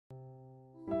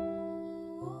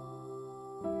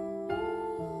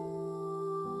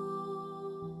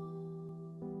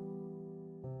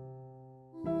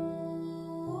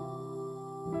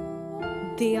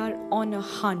They are on a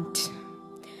hunt.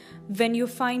 When you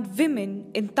find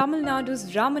women in Tamil Nadu's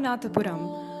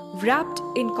Ramanathapuram wrapped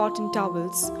in cotton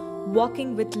towels,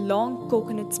 walking with long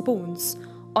coconut spoons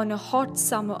on a hot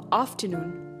summer afternoon,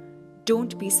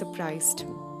 don't be surprised.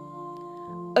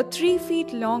 A 3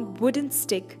 feet long wooden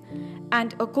stick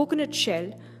and a coconut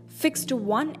shell fixed to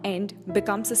one end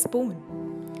becomes a spoon.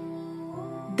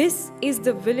 This is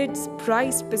the village's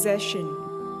prized possession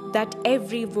that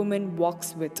every woman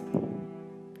walks with.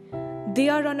 They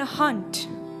are on a hunt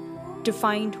to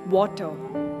find water.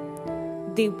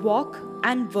 They walk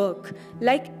and work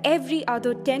like every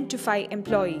other 10 to 5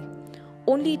 employee,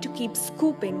 only to keep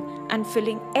scooping and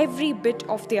filling every bit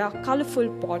of their colorful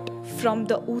pot from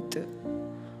the oot,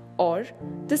 or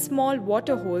the small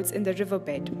water holes in the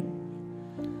riverbed.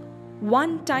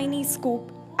 One tiny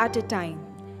scoop at a time,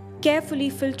 carefully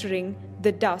filtering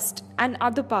the dust and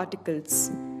other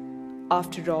particles.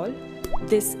 After all,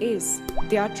 this is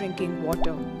their drinking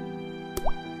water.